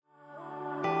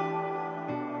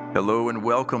Hello and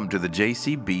welcome to the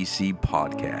JCBC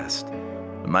podcast.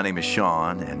 My name is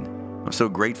Sean, and I'm so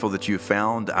grateful that you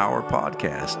found our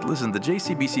podcast. Listen, the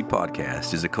JCBC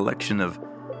podcast is a collection of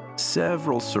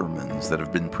several sermons that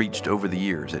have been preached over the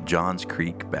years at Johns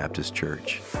Creek Baptist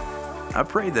Church. I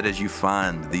pray that as you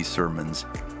find these sermons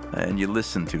and you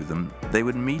listen to them, they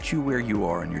would meet you where you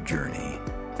are in your journey.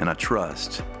 And I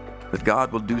trust that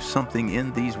God will do something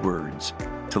in these words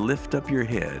to lift up your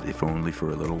head, if only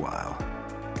for a little while.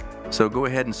 So go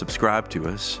ahead and subscribe to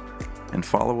us and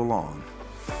follow along.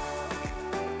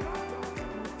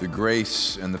 The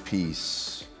grace and the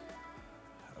peace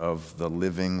of the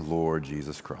living Lord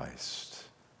Jesus Christ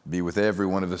be with every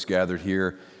one of us gathered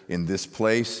here in this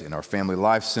place, in our Family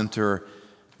Life Center,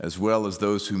 as well as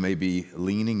those who may be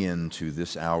leaning into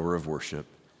this hour of worship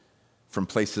from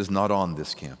places not on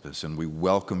this campus. And we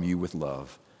welcome you with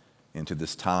love into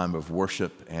this time of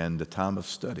worship and a time of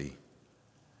study.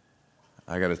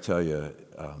 I got to tell you,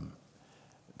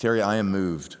 Terry, I am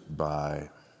moved by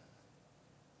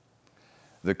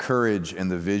the courage and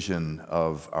the vision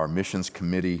of our missions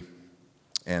committee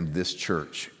and this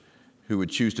church, who would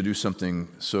choose to do something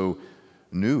so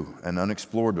new and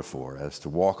unexplored before as to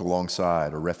walk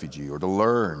alongside a refugee or to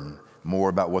learn more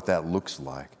about what that looks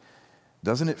like.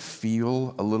 Doesn't it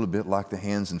feel a little bit like the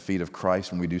hands and feet of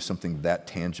Christ when we do something that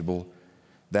tangible,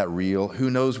 that real? Who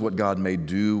knows what God may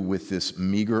do with this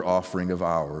meager offering of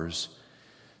ours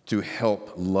to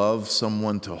help love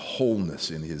someone to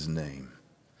wholeness in His name.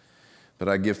 But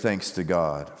I give thanks to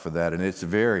God for that, and it's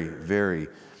very, very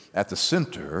at the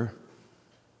center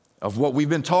of what we've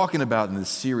been talking about in this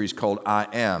series called I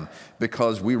Am,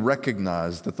 because we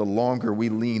recognize that the longer we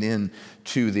lean in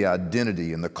to the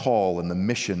identity and the call and the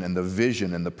mission and the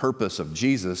vision and the purpose of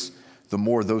Jesus, the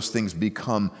more those things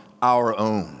become our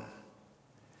own.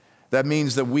 That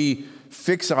means that we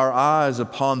fix our eyes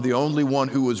upon the only one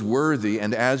who is worthy,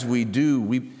 and as we do,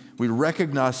 we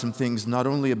recognize some things not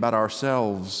only about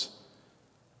ourselves,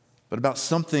 but about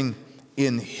something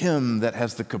in Him that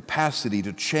has the capacity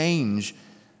to change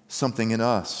something in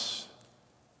us.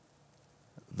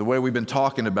 The way we've been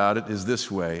talking about it is this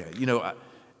way. You know,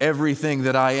 everything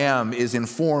that I am is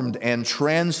informed and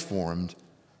transformed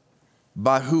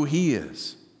by who He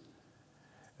is.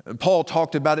 Paul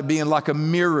talked about it being like a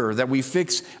mirror, that we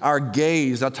fix our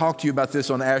gaze. I talked to you about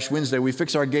this on Ash Wednesday. We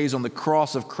fix our gaze on the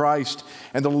cross of Christ,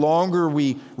 and the longer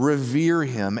we revere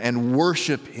Him and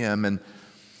worship Him and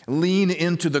lean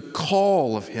into the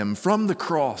call of Him from the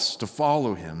cross to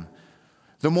follow Him,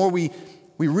 the more we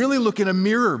really look in a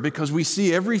mirror, because we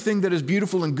see everything that is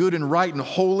beautiful and good and right and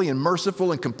holy and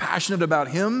merciful and compassionate about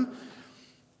Him.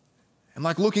 And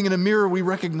like looking in a mirror, we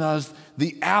recognize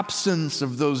the absence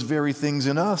of those very things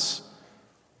in us.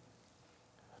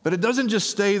 But it doesn't just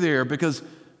stay there, because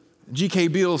G.K.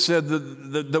 Beale said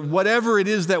that whatever it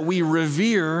is that we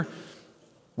revere,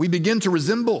 we begin to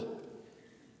resemble,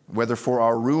 whether for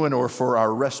our ruin or for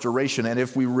our restoration. And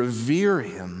if we revere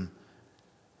Him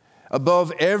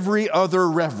above every other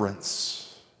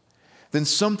reverence, then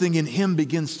something in Him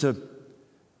begins to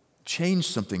change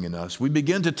something in us. We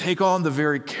begin to take on the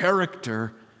very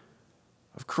character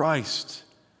of Christ.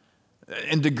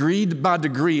 And degree by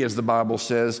degree, as the Bible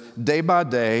says, day by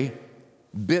day,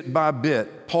 bit by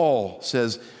bit, Paul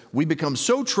says, we become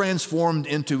so transformed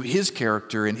into His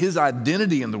character and His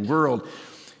identity in the world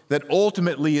that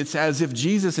ultimately it's as if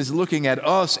Jesus is looking at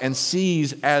us and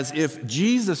sees as if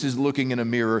Jesus is looking in a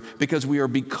mirror, because we are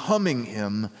becoming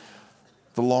Him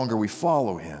the longer we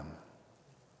follow Him.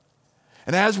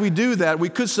 And as we do that, we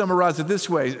could summarize it this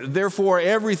way: therefore,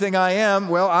 everything I am,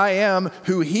 well, I am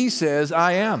who He says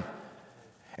I am.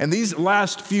 And these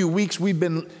last few weeks, we've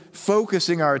been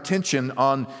focusing our attention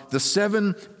on the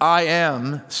 7 I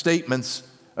am statements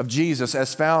of Jesus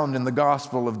as found in the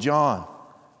Gospel of John.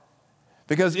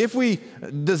 Because if we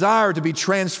desire to be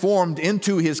transformed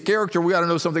into His character, we ought to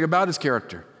know something about His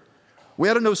character. We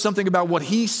ought to know something about what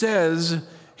He says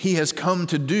He has come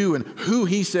to do and who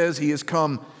He says He has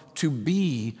come to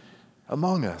be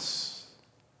among us.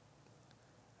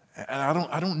 And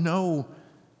I don't know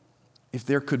if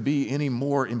there could be any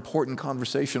more important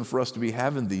conversation for us to be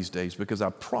having these days, because I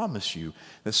promise you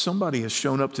that somebody has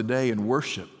shown up today in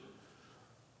worship.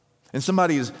 And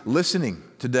somebody is listening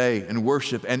today in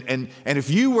worship. And if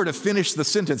you were to finish the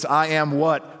sentence, I am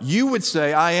what? You would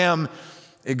say, I am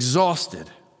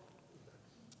exhausted.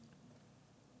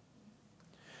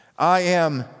 I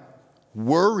am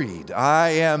worried. I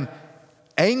am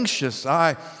anxious.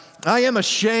 I am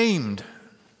ashamed.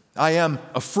 I am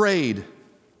afraid.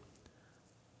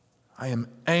 I am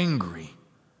angry.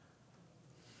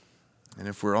 And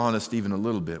if we're honest even a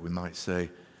little bit, we might say,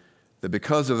 That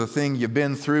because of the thing you've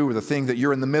been through or the thing that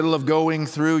you're in the middle of going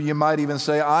through, you might even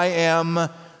say, I am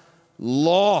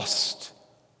lost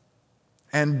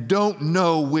and don't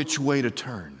know which way to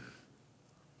turn.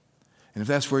 And if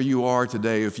that's where you are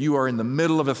today, if you are in the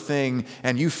middle of a thing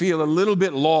and you feel a little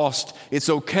bit lost, it's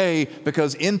okay,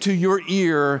 because into your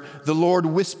ear the Lord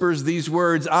whispers these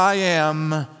words, I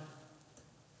am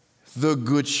the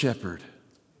Good Shepherd,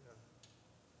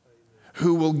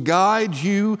 who will guide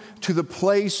you to the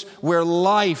place where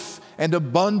life and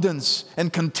abundance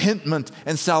and contentment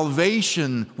and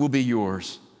salvation will be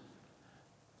yours.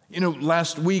 You know,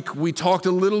 last week we talked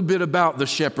a little bit about the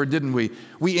shepherd, didn't we?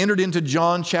 We entered into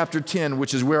John chapter 10,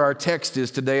 which is where our text is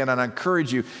today, and I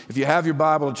encourage you, if you have your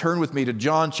Bible, to turn with me to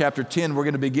John chapter 10. We're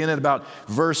going to begin at about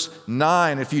verse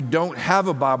 9. If you don't have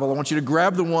a Bible, I want you to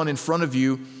grab the one in front of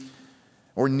you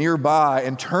or nearby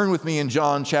and turn with me in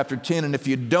John chapter 10. And if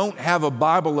you don't have a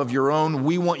Bible of your own,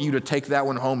 we want you to take that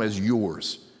one home as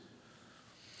yours.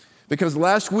 Because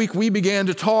last week we began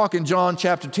to talk in John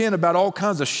chapter 10 about all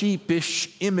kinds of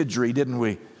sheepish imagery, didn't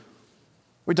we?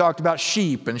 We talked about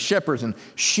sheep and shepherds and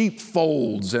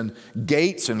sheepfolds and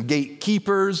gates and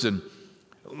gatekeepers. And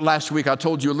last week I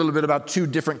told you a little bit about two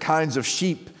different kinds of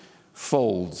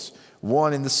sheepfolds.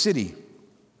 One in the city.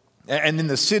 And in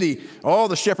the city, all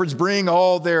the shepherds bring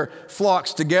all their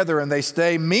flocks together and they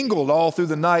stay mingled all through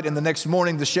the night. And the next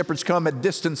morning the shepherds come at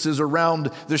distances around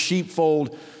the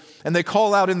sheepfold. And they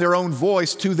call out in their own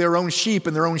voice to their own sheep,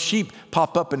 and their own sheep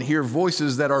pop up and hear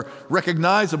voices that are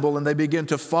recognizable, and they begin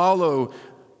to follow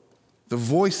the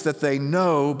voice that they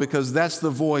know, because that's the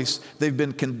voice they've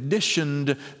been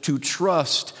conditioned to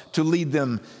trust to lead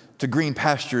them to green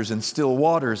pastures and still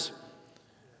waters.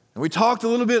 And we talked a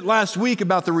little bit last week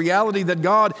about the reality that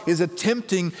God is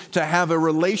attempting to have a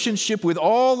relationship with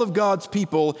all of God's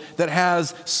people that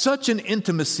has such an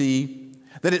intimacy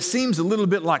that it seems a little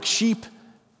bit like sheep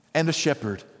and a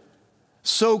shepherd,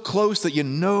 so close that you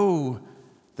know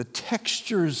the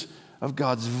textures of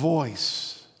God's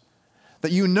voice,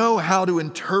 that you know how to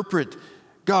interpret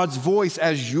God's voice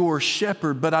as your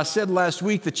shepherd. But I said last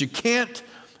week that you can't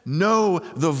know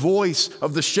the voice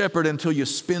of the shepherd until you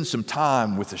spend some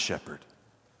time with the shepherd.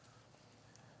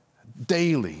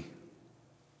 Daily,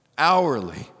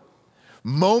 hourly,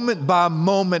 moment by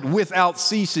moment, without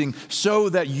ceasing, so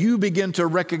that you begin to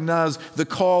recognize the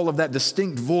call of that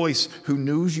distinct voice who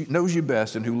knows you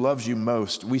best and who loves you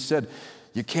most. We said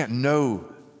you can't know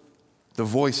the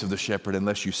voice of the shepherd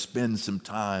unless you spend some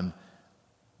time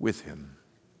with him.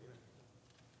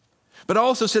 But I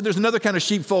also said there's another kind of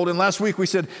sheepfold, and last week we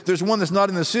said there's one that's not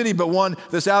in the city, but one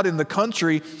that's out in the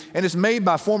country, and it's made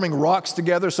by forming rocks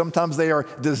together. Sometimes they are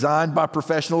designed by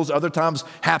professionals, other times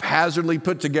haphazardly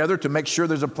put together to make sure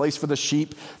there's a place for the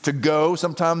sheep to go.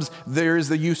 Sometimes there is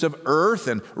the use of earth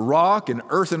and rock and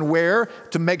earthenware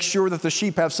to make sure that the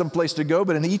sheep have some place to go.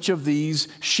 But in each of these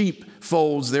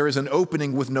sheepfolds, there is an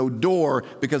opening with no door,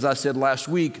 because I said last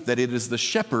week that it is the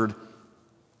shepherd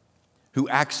who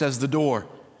acts as the door,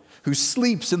 who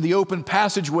sleeps in the open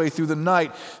passageway through the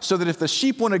night, so that if the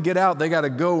sheep want to get out, they got to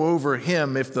go over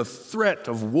him. If the threat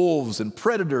of wolves and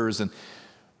predators and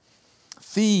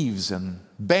thieves and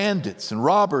bandits and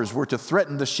robbers were to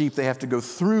threaten the sheep, they have to go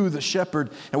through the shepherd.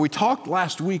 And we talked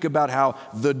last week about how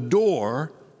the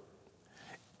door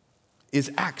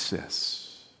is access.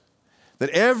 That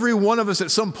every one of us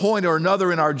at some point or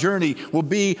another in our journey will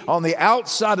be on the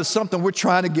outside of something we're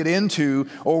trying to get into,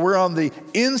 or we're on the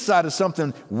inside of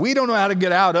something we don't know how to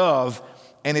get out of,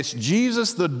 and it's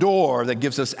Jesus the door that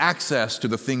gives us access to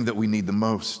the thing that we need the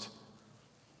most.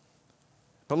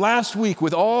 But last week,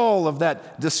 with all of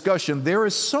that discussion, there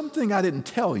is something I didn't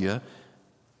tell you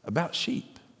about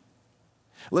sheep.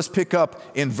 Let's pick up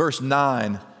in verse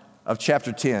 9 of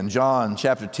chapter 10. John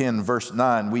chapter 10, verse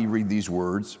 9, we read these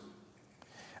words.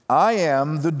 I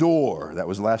am the door. That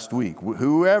was last week.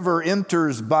 Whoever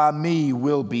enters by me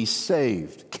will be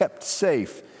saved, kept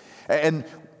safe, and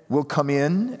will come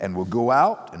in and will go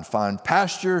out and find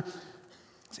pasture.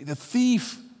 See, the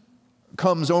thief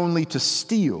comes only to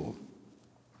steal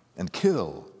and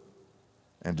kill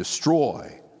and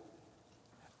destroy.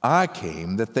 I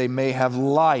came that they may have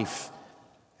life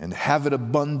and have it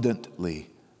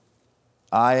abundantly.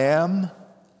 I am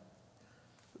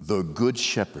the Good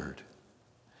Shepherd.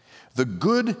 The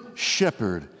Good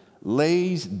Shepherd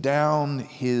lays down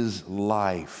his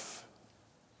life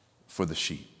for the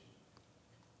sheep.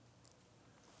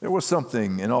 There was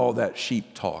something in all that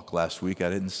sheep talk last week I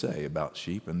didn't say about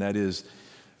sheep, and that is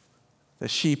that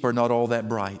sheep are not all that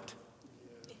bright.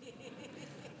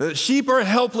 Sheep are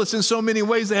helpless in so many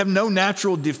ways. They have no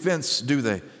natural defense, do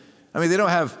they? I mean, they don't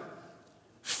have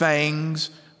fangs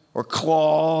or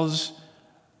claws.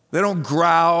 They don't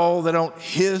growl. They don't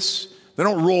hiss. They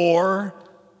don't roar.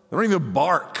 They don't even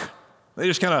bark. They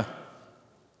just kind of,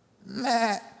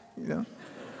 meh, you know.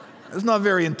 It's not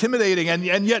very intimidating,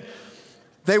 and yet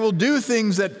they will do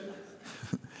things that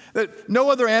no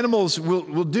other animals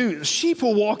will do. Sheep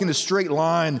will walk in a straight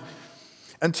line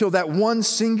until that one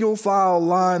single file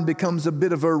line becomes a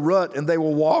bit of a rut, and they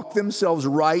will walk themselves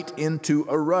right into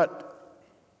a rut.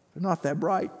 They're not that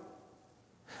bright.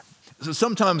 So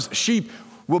sometimes sheep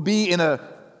will be in a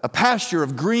pasture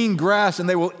of green grass, and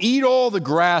they will eat all the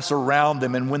grass around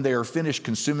them, and when they are finished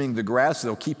consuming the grass,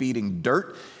 they'll keep eating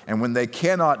dirt, and when they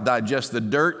cannot digest the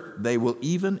dirt, they will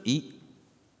even eat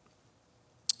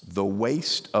the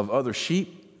waste of other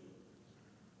sheep,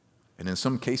 and in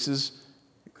some cases,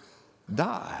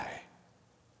 die.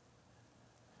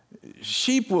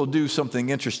 Sheep will do something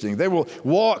interesting. They will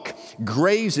walk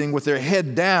grazing with their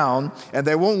head down, and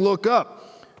they won't look up.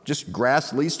 Just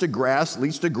grass leads to grass,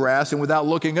 leads to grass, and without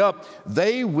looking up,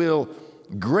 they will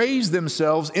graze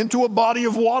themselves into a body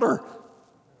of water.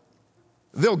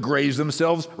 They'll graze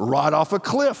themselves right off a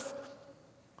cliff.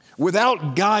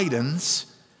 Without guidance,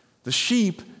 the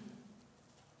sheep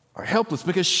are helpless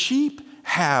because sheep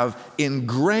have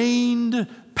ingrained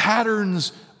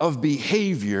patterns of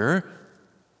behavior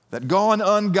that, gone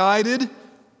unguided,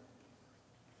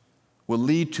 will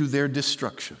lead to their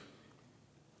destruction.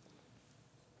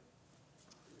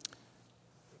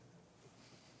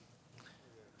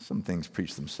 Some things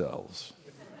preach themselves.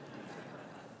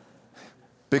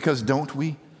 Because don't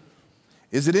we?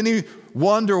 Is it any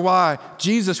wonder why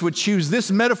Jesus would choose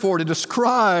this metaphor to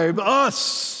describe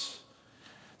us?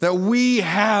 That we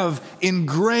have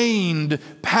ingrained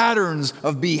patterns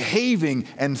of behaving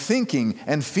and thinking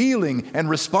and feeling and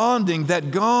responding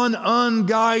that, gone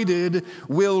unguided,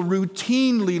 will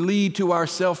routinely lead to our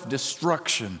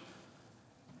self-destruction.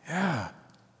 Yeah.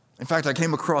 In fact, I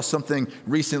came across something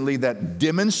recently that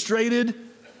demonstrated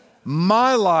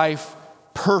my life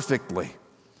perfectly.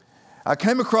 I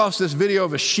came across this video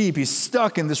of a sheep. He's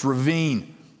stuck in this ravine.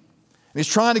 And he's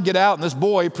trying to get out, and this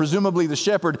boy, presumably the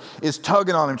shepherd, is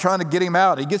tugging on him, trying to get him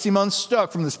out. He gets him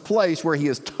unstuck from this place where he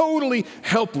is totally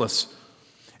helpless.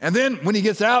 And then when he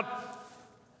gets out,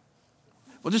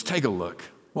 well, just take a look.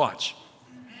 Watch.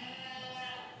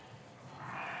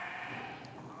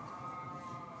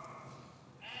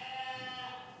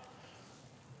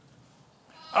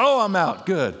 Oh, I'm out.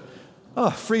 Good. Oh,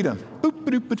 freedom.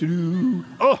 Boop-a-doop-a-doo.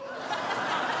 Oh.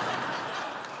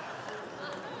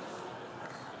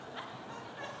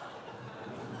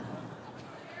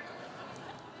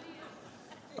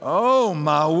 Oh,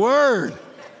 my word.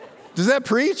 Does that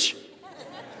preach?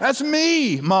 That's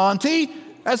me, Monty.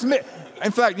 That's me.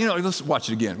 In fact, let's watch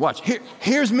it again. Watch.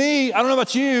 Here's me. I don't know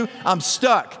about you. I'm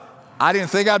stuck. I didn't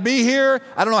think I'd be here.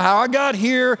 I don't know how I got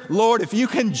here. Lord, if you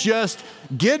can just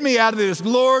get me out of this.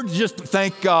 Lord, just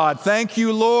thank God. Thank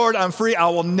you, Lord. I'm free. I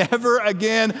will never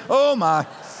again. Oh, my.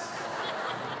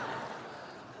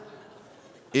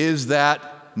 Is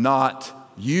that not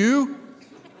you?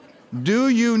 Do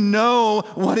you know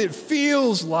what it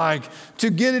feels like to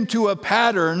get into a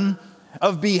pattern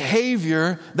of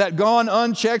behavior that, gone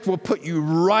unchecked, will put you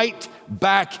right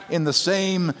back in the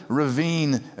same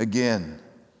ravine again?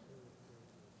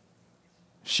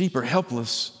 Sheep are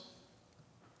helpless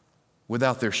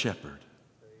without their shepherd.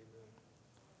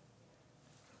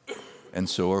 And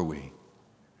so are we.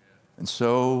 And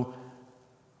so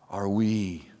are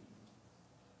we.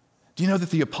 Do you know that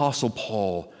the Apostle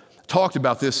Paul talked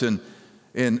about this in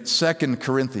 2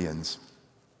 Corinthians?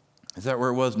 Is that where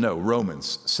it was? No,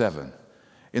 Romans 7.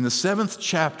 In the 7th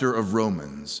chapter of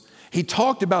Romans, he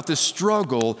talked about this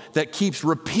struggle that keeps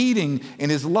repeating in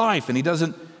his life, and he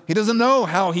doesn't know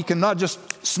how he can not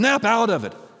just snap out of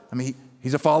it. I mean,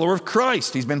 he's a follower of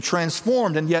Christ. He's been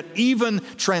transformed, and yet, even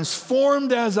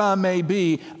transformed as I may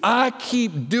be, I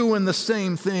keep doing the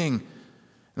same thing.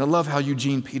 And I love how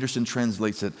Eugene Peterson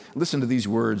translates it. Listen to these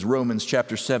words, Romans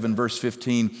chapter 7, verse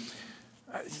 15.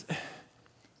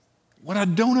 What I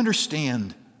don't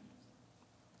understand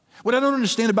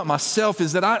about myself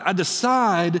is that I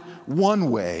decide one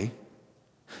way,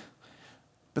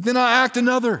 but then I act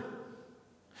another,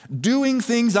 doing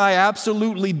things I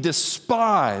absolutely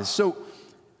despise. So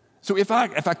if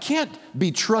I can't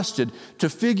be trusted to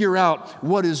figure out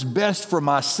what is best for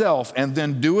myself and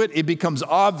then do it, it becomes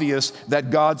obvious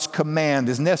that God's command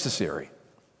is necessary.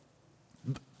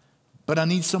 But I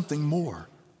need something more.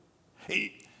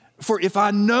 For if I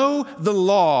know the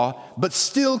law but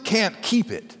still can't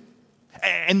keep it,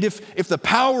 and if the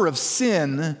power of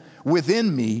sin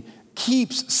within me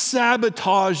keeps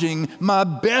sabotaging my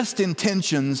best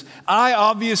intentions, I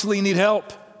obviously need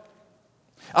help.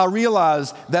 I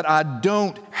realize that I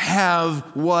don't have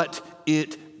what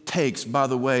it takes. By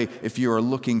the way, if you are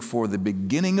looking for the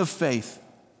beginning of faith,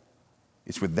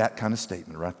 it's with that kind of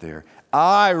statement right there.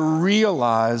 I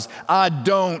realize I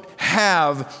don't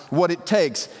have what it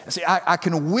takes. See, I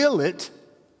can will it,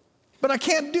 but I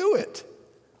can't do it.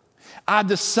 I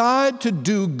decide to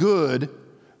do good,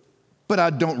 but I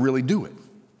don't really do it.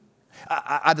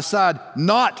 I decide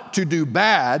not to do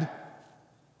bad,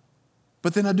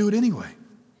 but then I do it anyway.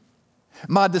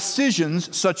 My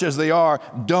decisions, such as they are,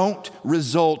 don't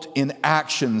result in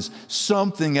actions.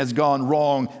 Something has gone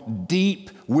wrong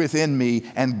deep within me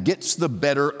and gets the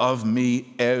better of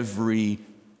me every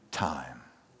time.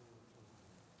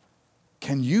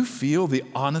 Can you feel the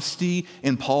honesty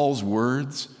in Paul's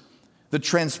words? The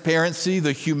transparency,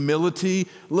 the humility.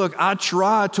 Look, I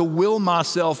try to will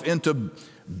myself into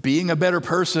being a better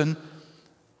person,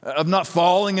 of not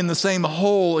falling in the same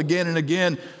hole again and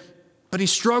again. But he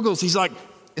struggles. He's like,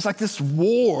 it's like this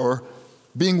war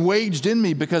being waged in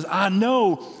me because I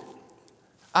know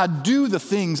I do the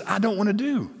things I don't want to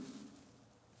do.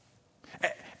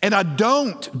 And I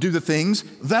don't do the things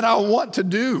that I want to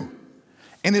do.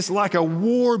 And it's like a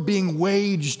war being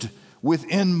waged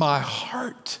within my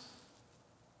heart.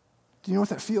 Do you know what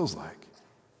that feels like?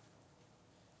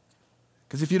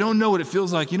 Because if you don't know what it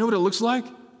feels like, you know what it looks like?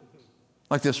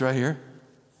 Like this right here.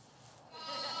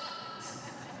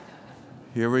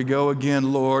 Here we go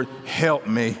again, Lord, help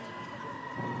me.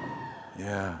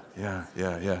 Yeah.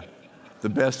 The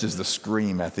best is the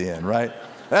scream at the end, right?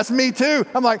 That's me too.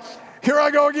 I'm like, here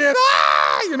I go again.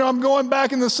 I'm going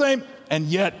back in the same. And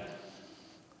yet,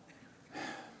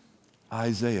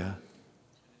 Isaiah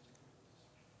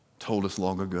told us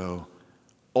long ago,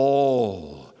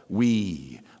 all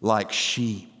we like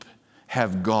sheep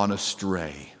have gone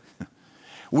astray.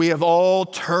 We have all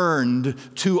turned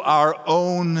to our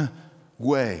own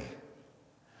way.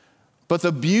 But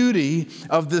the beauty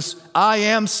of this I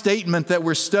am statement that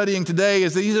we're studying today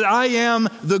is that he said, I am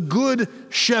the good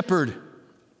shepherd.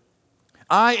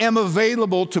 I am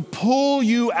available to pull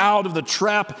you out of the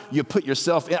trap you put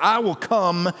yourself in. I will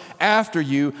come after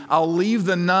you. I'll leave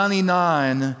the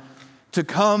 99 to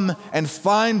come and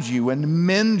find you and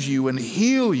mend you and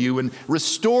heal you and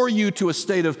restore you to a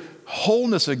state of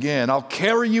wholeness again. I'll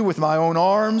carry you with my own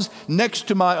arms next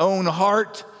to my own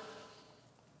heart.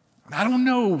 I don't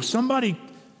know, somebody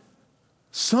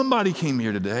came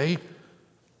here today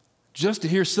just to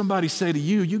hear somebody say to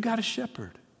you, you got a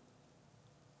shepherd.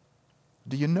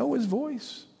 Do you know his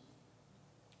voice?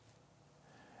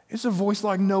 It's a voice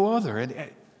like no other.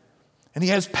 And he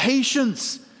has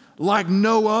patience like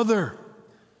no other.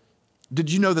 Did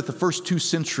you know that the first 2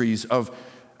 centuries of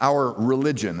our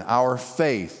religion, our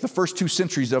faith, the first 2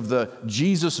 centuries of the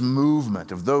Jesus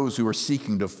movement, of those who are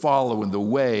seeking to follow in the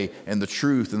way and the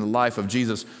truth and the life of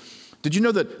Jesus, did you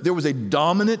know that there was a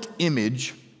dominant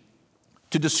image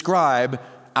to describe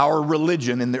our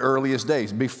religion in the earliest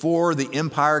days? Before the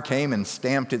empire came and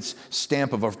stamped its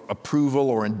stamp of approval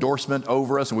or endorsement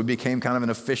over us and we became kind of an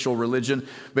official religion,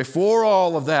 before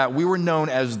all of that, we were known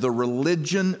as the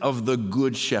religion of the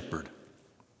Good Shepherd.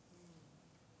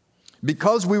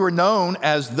 Because we were known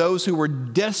as those who were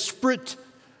desperate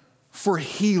for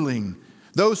healing,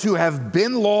 those who have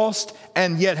been lost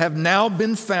and yet have now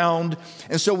been found.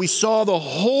 And so we saw the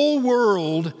whole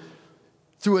world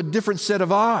through a different set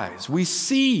of eyes. We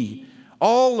see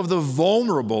all of the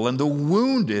vulnerable and the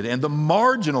wounded and the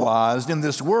marginalized in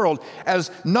this world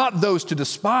as not those to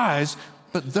despise,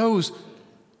 but those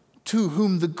to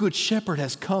whom the Good Shepherd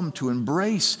has come to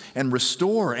embrace and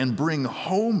restore and bring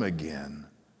home again.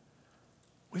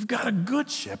 We've got a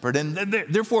good shepherd, and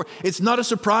therefore it's not a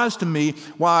surprise to me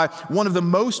why one of the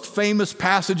most famous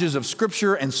passages of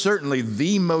Scripture, and certainly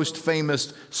the most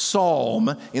famous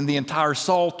psalm in the entire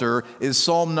Psalter, is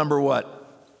Psalm number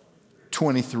what?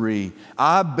 23.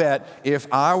 I bet if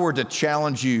I were to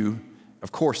challenge you,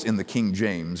 of course in the King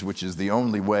James, which is the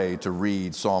only way to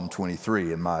read Psalm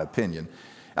 23 in my opinion,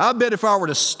 I bet if I were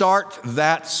to start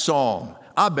that psalm,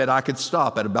 I bet I could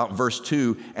stop at about verse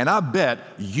 2, and I bet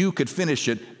you could finish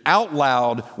it out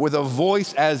loud with a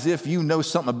voice as if you know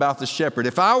something about the shepherd.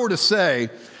 If I were to say,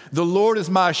 the Lord is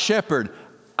my shepherd,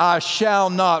 I shall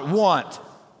not want.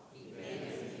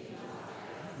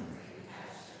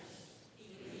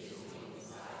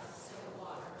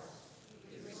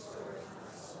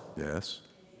 Yes.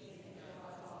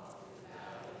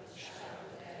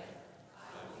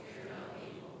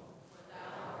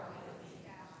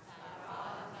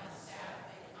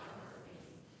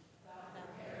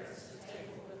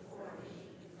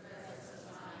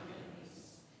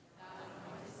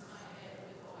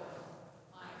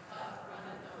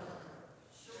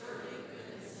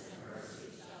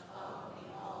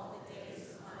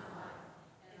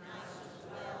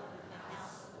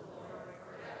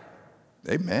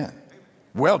 Amen.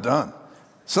 Well done.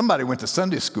 Somebody went to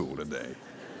Sunday school today.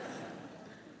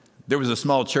 There was a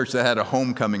small church that had a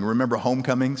homecoming. Remember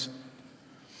homecomings?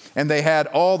 And they had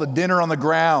all the dinner on the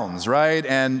grounds, right?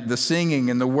 And the singing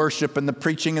and the worship and the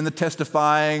preaching and the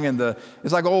testifying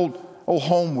it's like old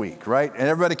home week, right? And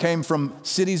everybody came from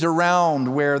cities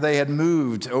around where they had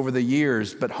moved over the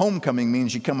years. But homecoming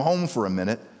means you come home for a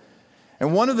minute.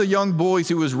 And one of the young boys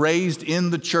who was raised in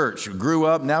the church, grew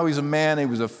up, now he's a man, he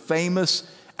was a famous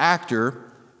actor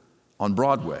on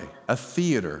Broadway, a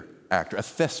theater actor, a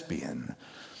thespian.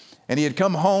 And he had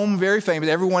come home very famous.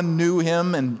 Everyone knew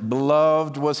him and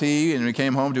beloved was he. And he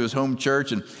came home to his home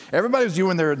church. And everybody was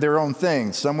doing their own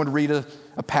thing. Some would read a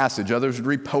passage. Others would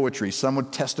read poetry. Some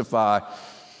would testify.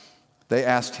 They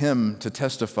asked him to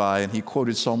testify, and he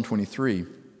quoted Psalm 23.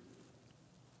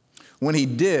 When he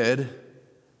did,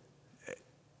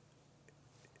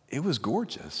 it was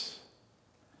gorgeous.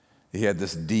 He had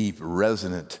this deep,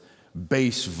 resonant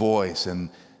bass voice, and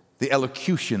the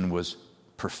elocution was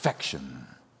perfection.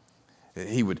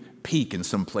 He would peak in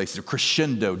some places,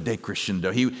 crescendo,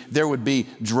 decrescendo. There would be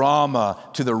drama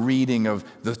to the reading of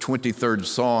the 23rd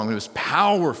song. It was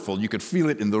powerful. You could feel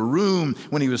it in the room.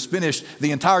 When he was finished,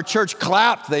 the entire church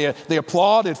clapped. They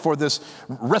applauded for this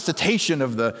recitation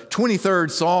of the 23rd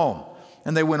psalm.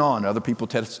 And they went on. Other people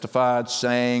testified,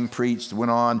 sang, preached,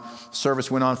 went on.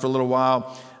 Service went on for a little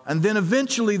while. And then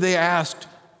eventually they asked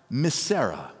Miss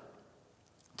Sarah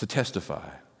to testify.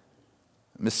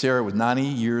 Miss Sarah was 90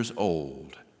 years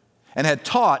old and had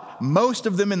taught most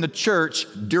of them in the church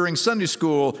during Sunday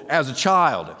school as a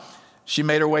child. She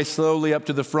made her way slowly up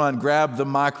to the front, grabbed the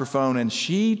microphone, and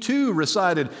she too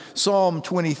recited Psalm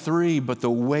 23, but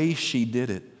the way she did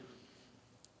it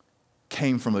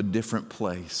came from a different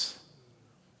place.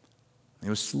 It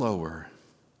was slower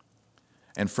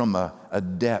and from a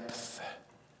depth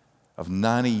of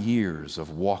 90 years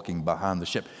of walking behind the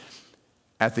ship.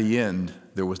 At the end,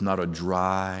 there was not a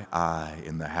dry eye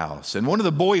in the house. And one of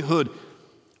the boyhood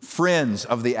friends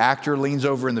of the actor leans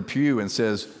over in the pew and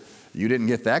says, "You didn't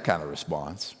get that kind of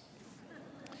response."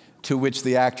 To which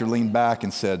the actor leaned back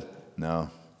and said,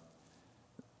 "No.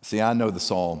 See, I know the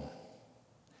psalm.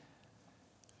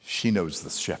 She knows the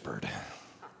shepherd."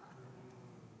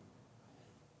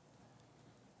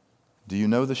 Do you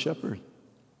know the shepherd?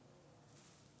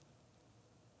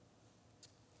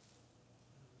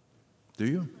 Do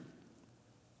you?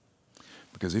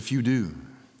 Because if you do,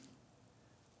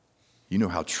 you know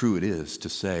how true it is to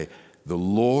say, "The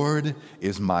Lord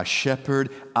is my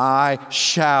shepherd, I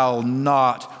shall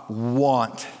not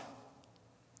want."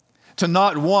 To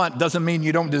not want doesn't mean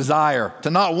you don't desire. To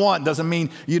not want doesn't mean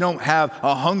you don't have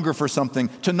a hunger for something.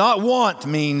 To not want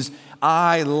means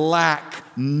I lack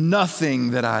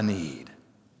nothing that I need.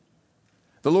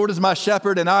 The Lord is my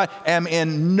shepherd, and I am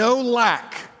in no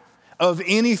lack of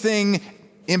anything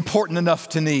important enough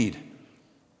to need.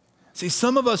 See,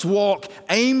 some of us walk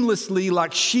aimlessly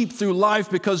like sheep through life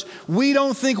because we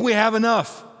don't think we have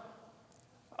enough.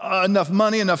 Enough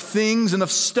money, enough things,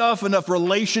 enough stuff, enough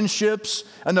relationships,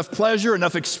 enough pleasure,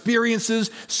 enough experiences.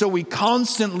 So we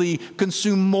constantly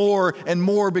consume more and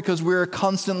more because we're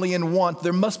constantly in want.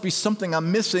 There must be something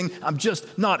I'm missing. I'm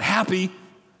just not happy.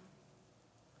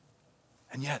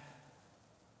 And yet,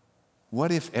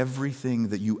 what if everything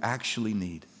that you actually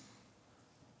need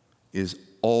is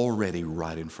already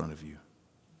right in front of you?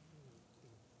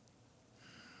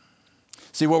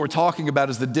 See, what we're talking about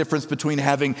is the difference between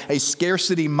having a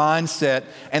scarcity mindset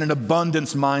and an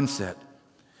abundance mindset.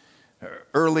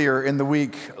 Earlier in the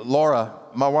week, Laura,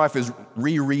 my wife, is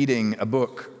rereading a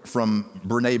book from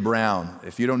Brené Brown.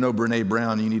 If you don't know Brené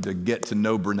Brown, you need to get to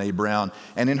know Brené Brown.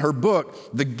 And in her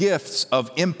book, The Gifts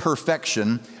of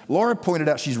Imperfection, Laura pointed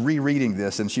out, she's rereading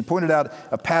this, and she pointed out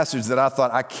a passage that I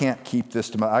thought, I can't keep this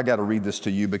to I got to read this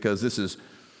to you because this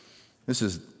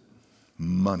is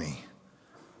money.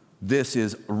 This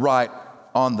is right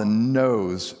on the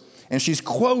nose. And she's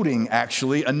quoting,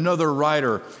 actually, another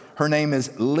writer. Her name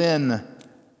is Lynn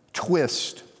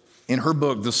Twist in her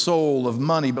book, The Soul of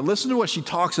Money. But listen to what she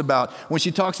talks about when she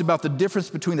talks about the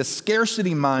difference between a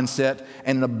scarcity mindset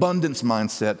and an abundance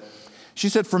mindset. She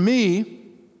said, for me,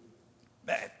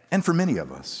 and for many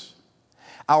of us,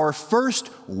 our first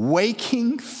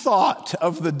waking thought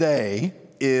of the day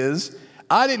is,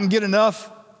 I didn't get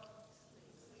enough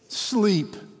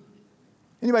sleep.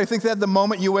 Anybody think that the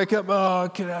moment you wake up,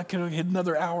 could I hit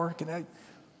another hour?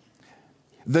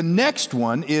 The next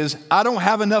one is, I don't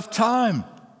have enough time.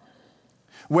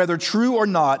 Whether true or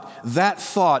not, that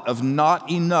thought of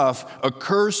not enough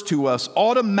occurs to us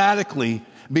automatically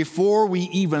before we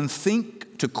even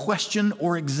think to question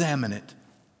or examine it.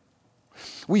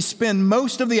 We spend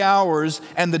most of the hours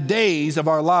and the days of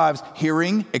our lives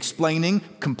hearing, explaining,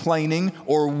 complaining,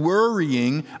 or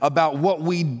worrying about what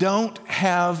we don't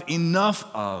have enough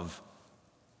of.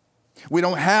 We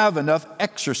don't have enough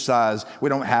exercise. We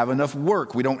don't have enough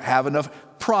work. We don't have enough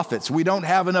profits. We don't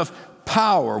have enough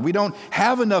power. We don't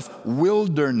have enough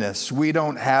wilderness. We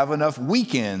don't have enough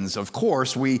weekends. Of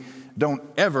course, we don't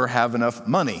ever have enough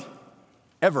money.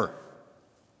 Ever.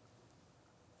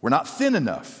 We're not thin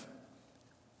enough.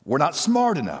 We're not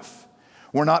smart enough.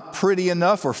 We're not pretty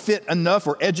enough or fit enough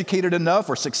or educated enough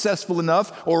or successful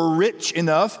enough or rich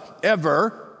enough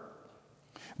ever.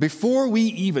 Before we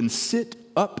even sit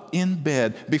up in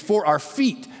bed, before our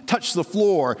feet touch the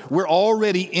floor, we're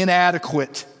already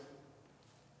inadequate,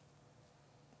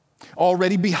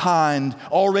 already behind,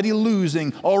 already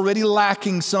losing, already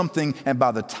lacking something. And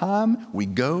by the time we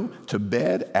go to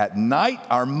bed at night,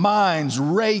 our minds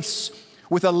race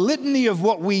with a litany of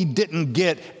what we didn't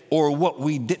get or what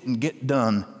we didn't get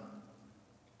done.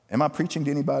 Am I preaching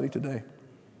to anybody today?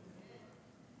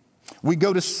 We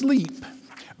go to sleep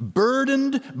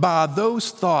burdened by those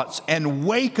thoughts and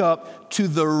wake up to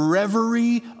the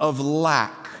reverie of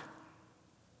lack.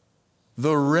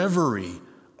 The reverie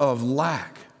of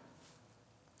lack.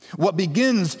 What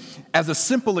begins as a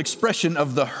simple expression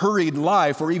of the hurried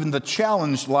life or even the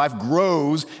challenged life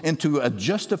grows into a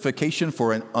justification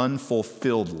for an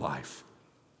unfulfilled life.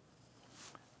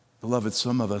 Beloved,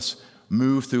 some of us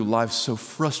move through life so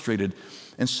frustrated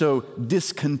and so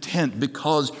discontent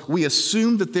because we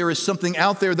assume that there is something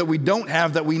out there that we don't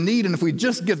have that we need, and if we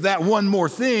just get that one more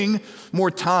thing,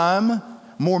 more time,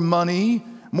 more money,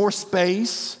 more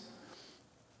space,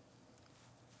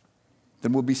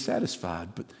 then we'll be satisfied.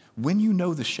 But when you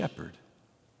know the shepherd,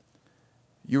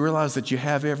 you realize that you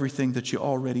have everything that you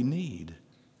already need.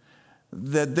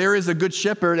 That there is a good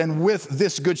shepherd, and with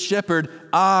this good shepherd,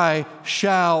 I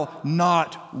shall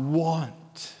not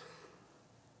want.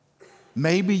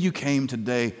 Maybe you came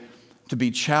today to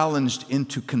be challenged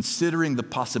into considering the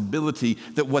possibility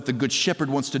that what the good shepherd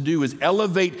wants to do is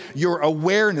elevate your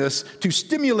awareness, to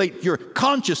stimulate your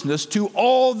consciousness to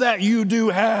all that you do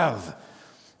have.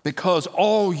 Because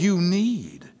all you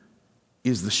need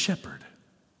is the shepherd.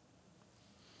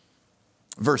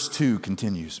 Verse 2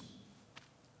 continues.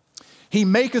 He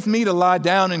maketh me to lie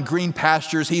down in green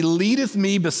pastures. He leadeth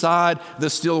me beside the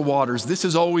still waters. This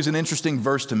is always an interesting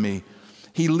verse to me.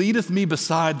 He leadeth me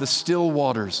beside the still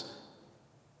waters.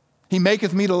 He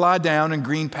maketh me to lie down in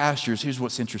green pastures. Here's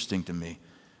what's interesting to me.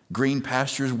 Green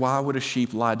pastures, why would a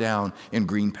sheep lie down in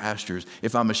green pastures?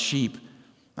 If I'm a sheep,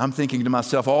 I'm thinking to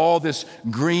myself, all this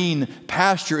green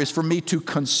pasture is for me to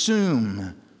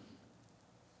consume.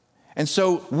 And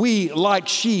so we, like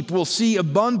sheep, will see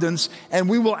abundance and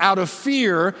we will, out of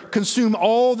fear, consume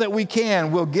all that we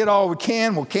can. We'll get all we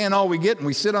can, we'll can all we get, and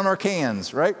we sit on our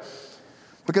cans, right?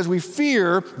 Because we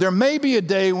fear there may be a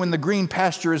day when the green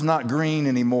pasture is not green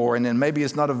anymore, and then maybe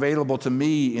it's not available to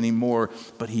me anymore.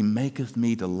 But he maketh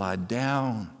me to lie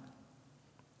down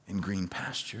in green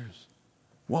pastures.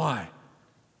 Why?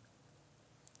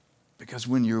 Because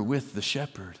when you're with the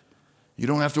shepherd, you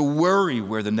don't have to worry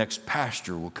where the next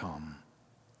pasture will come.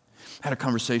 I had a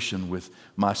conversation with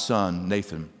my son,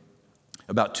 Nathan,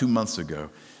 about 2 months ago.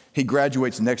 He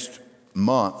graduates next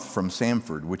month from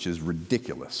Samford, which is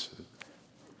ridiculous.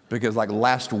 Because like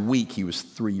last week, he was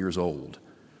 3 years old.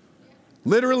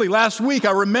 Literally last week,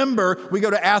 I remember we go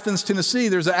to Athens, Tennessee.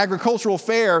 There's an agricultural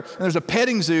fair and there's a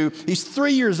petting zoo. He's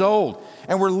 3 years old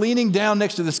and we're leaning down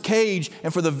next to this cage.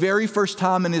 And for the very first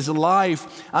time in his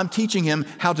life, I'm teaching him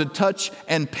how to touch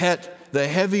and pet the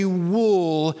heavy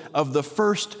wool of the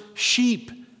first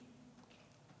sheep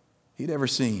he'd ever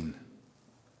seen.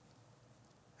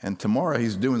 And tomorrow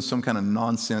he's doing some kind of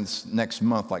nonsense next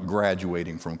month, like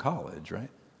graduating from college, right?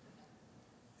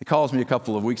 He calls me a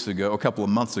couple of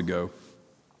months ago,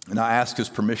 and I asked his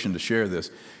permission to share this.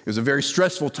 It was a very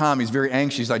stressful time. He's very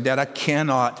anxious. He's like, Dad, I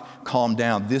cannot calm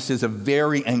down. This is a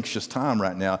very anxious time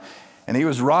right now. And he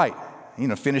was right.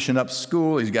 Finishing up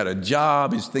school, he's got a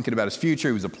job, he's thinking about his future,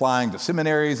 he was applying to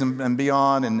seminaries and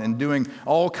beyond and doing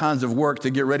all kinds of work to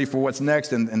get ready for what's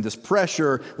next, and this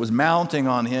pressure was mounting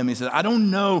on him. He said, I don't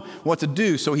know what to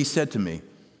do. So he said to me,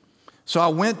 so I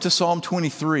went to Psalm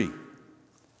 23.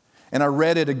 And I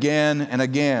read it again and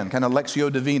again, kind of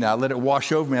Lectio Divina. I let it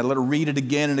wash over me. I let her read it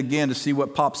again and again to see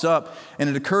what pops up. And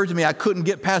it occurred to me I couldn't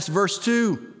get past verse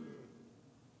 2.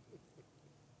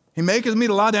 He maketh me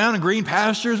to lie down in green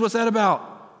pastures. What's that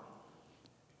about?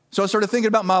 So I started thinking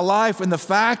about my life, and the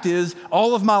fact is,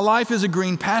 all of my life is a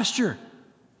green pasture.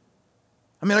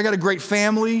 I mean, I got a great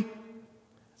family.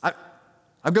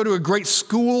 I go to a great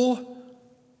school.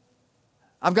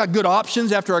 I've got good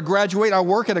options after I graduate. I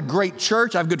work at a great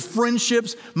church. I have good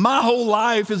friendships. My whole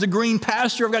life is a green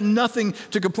pasture. I've got nothing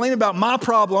to complain about. My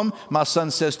problem, my son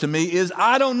says to me, is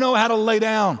I don't know how to lay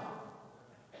down.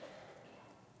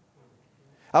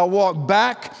 I'll walk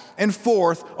back and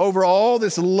forth over all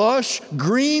this lush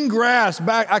green grass.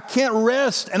 I can't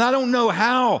rest, and I don't know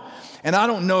how. And I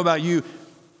don't know about you,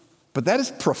 but that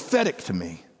is prophetic to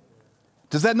me.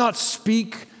 Does that not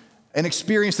speak an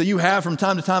experience that you have from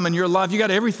time to time in your life? You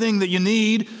got everything that you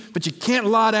need, but you can't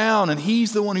lie down, and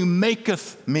He's the one who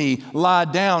maketh me lie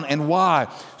down. And why?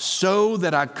 So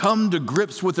that I come to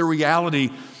grips with the reality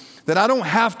that I don't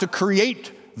have to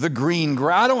create the green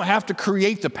grass. I don't have to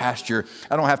create the pasture.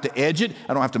 I don't have to edge it.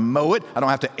 I don't have to mow it. I don't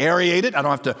have to aerate it. I don't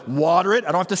have to water it.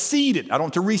 I don't have to seed it. I don't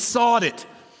have to resod it.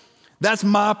 That's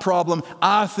my problem.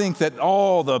 I think that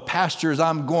all the pastures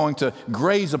I'm going to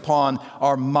graze upon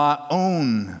are my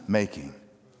own making.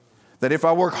 That if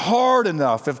I work hard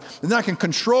enough, then I can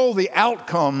control the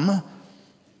outcome,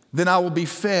 then I will be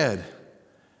fed.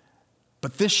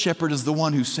 But this shepherd is the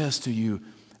one who says to you,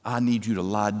 I need you to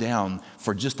lie down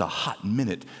for just a hot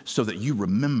minute so that you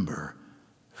remember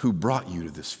who brought you to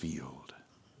this field,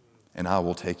 and I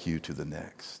will take you to the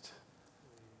next.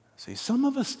 See, some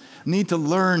of us need to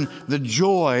learn the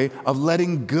joy of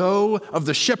letting go of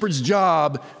the shepherd's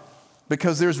job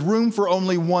because there's room for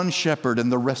only one shepherd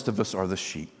and the rest of us are the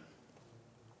sheep.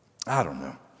 I don't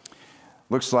know.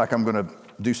 Looks like I'm going to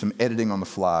do some editing on the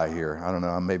fly here. I don't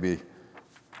know, maybe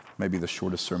the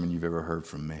shortest sermon you've ever heard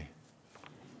from me.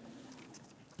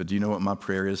 But do you know what my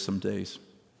prayer is some days?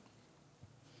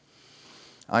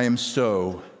 I am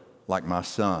so like my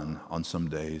son on some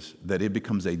days that it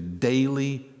becomes a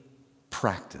daily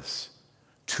practice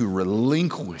to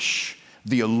relinquish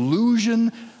the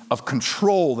illusion of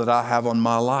control that I have on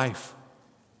my life.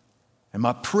 And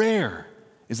my prayer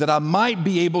is that I might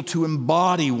be able to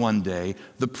embody one day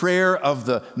the prayer of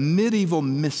the medieval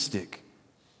mystic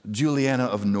Juliana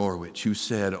of Norwich, who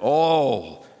said,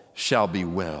 all shall be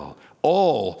well,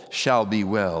 all shall be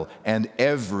well, and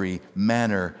every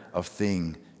manner of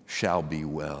thing shall be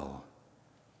well.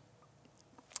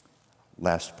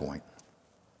 Last point.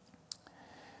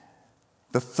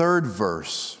 The third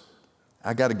verse,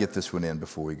 I got to get this one in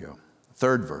before we go.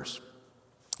 Third verse.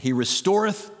 He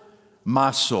restoreth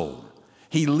my soul.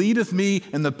 He leadeth me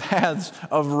in the paths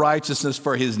of righteousness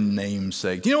for His name's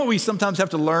sake. Do you know what we sometimes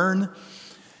have to learn?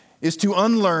 Is to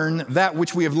unlearn that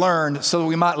which we have learned so that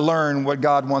we might learn what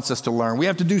God wants us to learn. We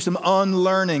have to do some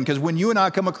unlearning, because when you and I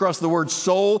come across the word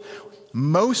soul,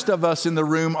 most of us in the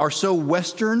room are so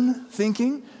Western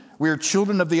thinking. We are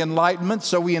children of the Enlightenment,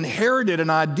 so we inherited an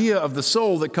idea of the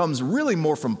soul that comes really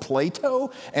more from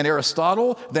Plato and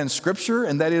Aristotle than Scripture,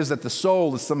 and that is that the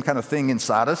soul is some kind of thing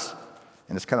inside us,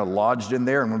 and it's kind of lodged in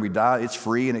there, and when we die, it's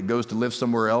free and it goes to live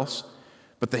somewhere else.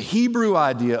 But the Hebrew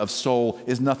idea of soul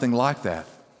is nothing like that.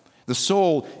 The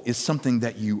soul is something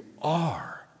that you are.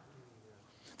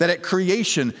 That at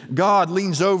creation, God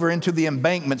leans over into the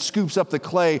embankment, scoops up the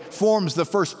clay, forms the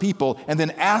first people, and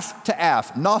then aft to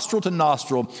aft, nostril to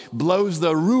nostril, blows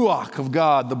the ruach of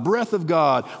God, the breath of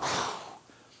God,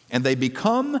 and they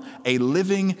become a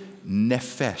living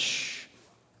nephesh.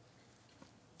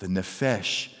 The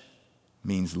nephesh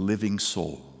means living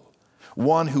soul.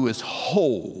 One who is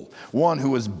whole, one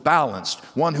who is balanced,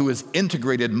 one who is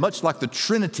integrated, much like the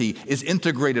Trinity is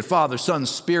integrated, Father, Son,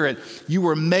 Spirit. You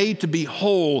were made to be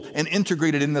whole and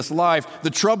integrated in this life. The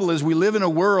trouble is we live in a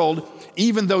world,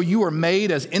 even though you are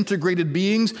made as integrated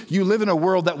beings, you live in a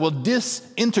world that will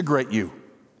disintegrate you.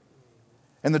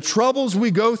 And the troubles we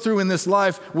go through in this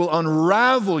life will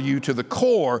unravel you to the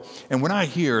core. And when I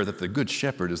hear that the Good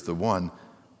Shepherd is the one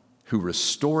who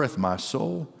restoreth my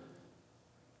soul,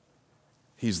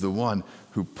 He's the one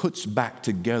who puts back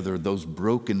together those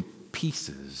broken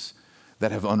pieces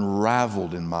that have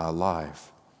unraveled in my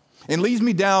life and leads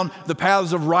me down the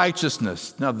paths of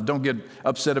righteousness. Now, don't get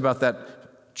upset about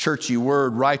that churchy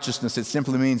word, righteousness. It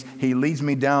simply means He leads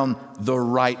me down the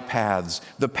right paths,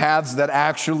 the paths that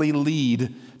actually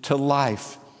lead to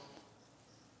life.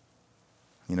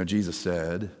 You know, Jesus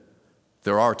said,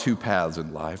 there are two paths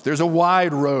in life. There's a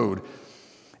wide road.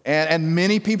 And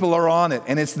many people are on it,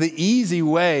 and it's the easy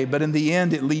way, but in the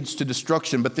end it leads to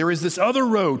destruction. But there is this other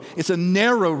road. It's a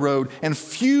narrow road, and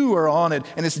few are on it,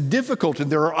 and it's difficult,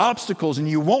 and there are obstacles, and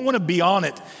you won't want to be on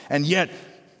it. And yet,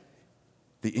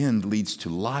 the end leads to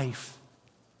life.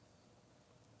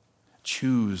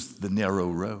 Choose the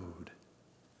narrow road.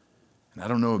 And I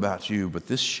don't know about you, but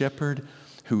this shepherd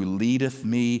who leadeth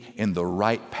me in the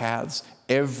right paths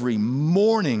every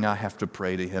morning I have to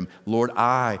pray to him, Lord,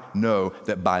 I know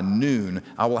that by noon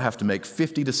I will have to make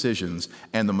 50 decisions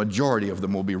and the majority of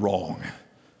them will be wrong.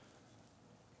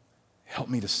 Help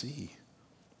me to see,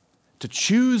 to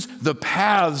choose the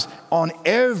paths on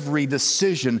every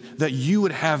decision that you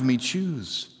would have me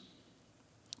choose.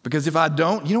 Because if I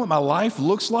don't, you know what my life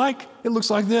looks like? It looks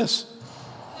like this.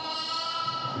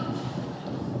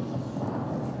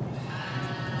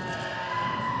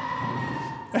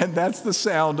 And that's the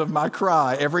sound of my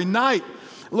cry every night.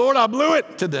 Lord, I blew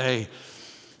it today.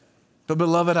 But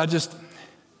beloved, I just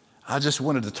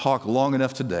wanted to talk long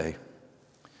enough today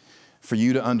for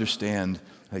you to understand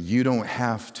that you don't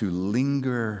have to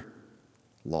linger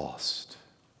lost.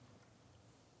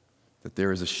 That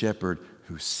there is a shepherd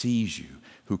who sees you,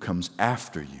 who comes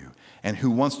after you, and who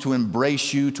wants to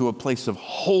embrace you to a place of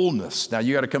wholeness. Now,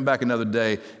 you got to come back another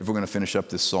day if we're going to finish up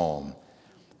this psalm.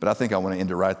 But I think I want to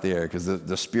end it right there because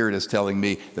the Spirit is telling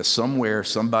me that somewhere,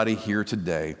 somebody here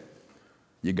today,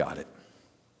 you got it.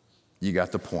 You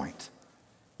got the point.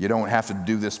 You don't have to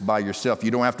do this by yourself.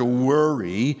 You don't have to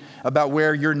worry about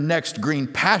where your next green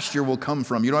pasture will come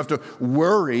from. You don't have to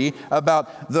worry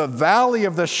about the valley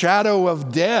of the shadow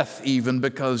of death even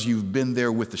because you've been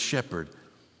there with the shepherd.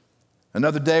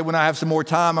 Another day when I have some more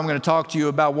time, I'm going to talk to you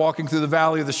about walking through the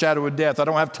valley of the shadow of death. I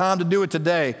don't have time to do it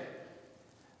today.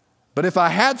 But if I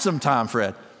had some time,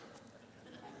 Fred,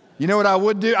 you know what I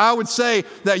would do? I would say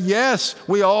that yes,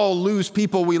 we all lose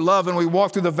people we love and we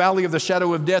walk through the valley of the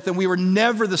shadow of death and we were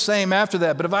never the same after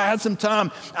that. But if I had some time,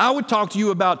 I would talk to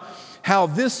you about how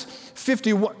this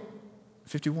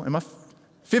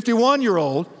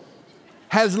 51-year-old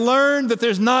has learned that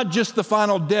there's not just the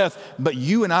final death, but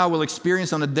you and I will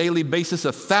experience on a daily basis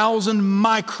 1,000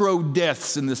 micro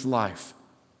deaths in this life.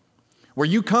 Where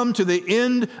you come to the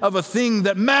end of a thing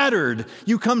that mattered.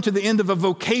 You come to the end of a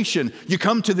vocation. You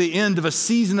come to the end of a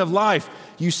season of life.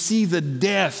 You see the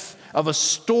death of a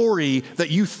story that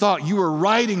you thought you were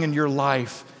writing in your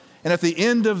life. And at the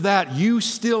end of that, you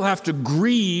still have to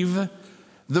grieve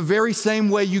the very same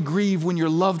way you grieve when your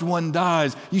loved one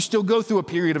dies. You still go through a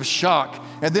period of shock,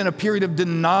 and then a period of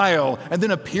denial, and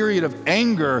then a period of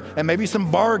anger, and maybe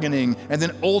some bargaining, and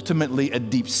then ultimately a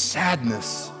deep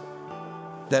sadness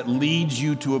that leads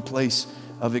you to a place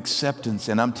of acceptance.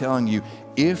 And I'm telling you,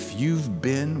 if you've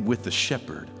been with the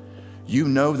shepherd, you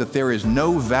know that there is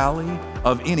no valley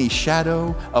of any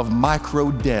shadow of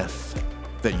micro death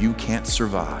that you can't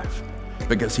survive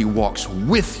because he walks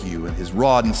with you and his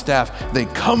rod and staff, they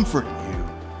comfort you.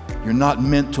 You're not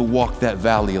meant to walk that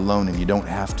valley alone, and you don't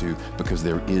have to because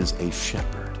there is a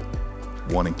shepherd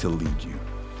wanting to lead you.